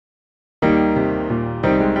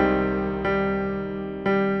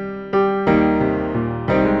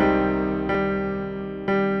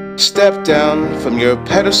Step down from your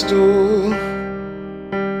pedestal.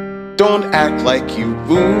 Don't act like you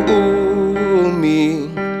rule me.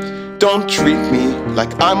 Don't treat me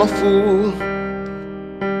like I'm a fool.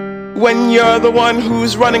 When you're the one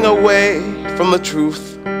who's running away from the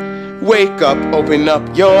truth, wake up, open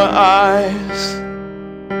up your eyes.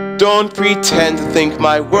 Don't pretend to think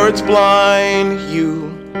my words blind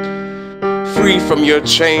you. Free from your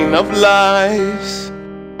chain of lies,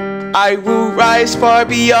 I will rise far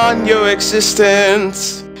beyond your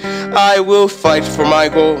existence. I will fight for my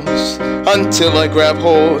goals until I grab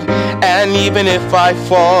hold. And even if I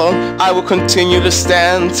fall, I will continue to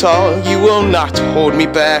stand tall. You will not hold me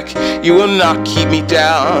back, you will not keep me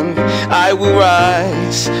down. I will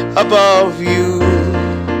rise above you.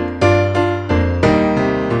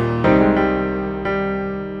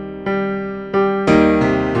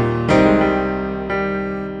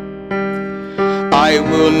 I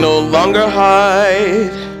will no longer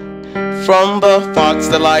hide from the thoughts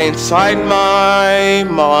that lie inside my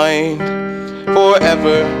mind.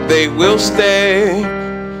 Forever they will stay,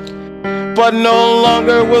 but no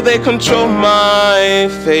longer will they control my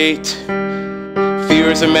fate.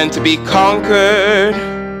 Fears are meant to be conquered,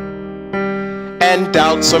 and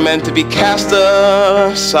doubts are meant to be cast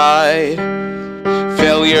aside.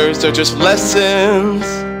 Failures are just lessons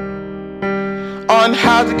on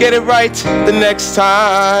how to get it right the next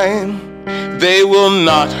time. They will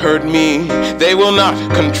not hurt me, they will not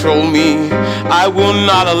control me. I will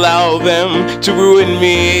not allow them to ruin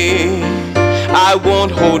me. I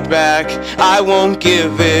won't hold back, I won't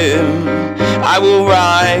give in. I will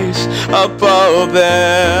rise above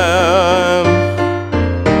them.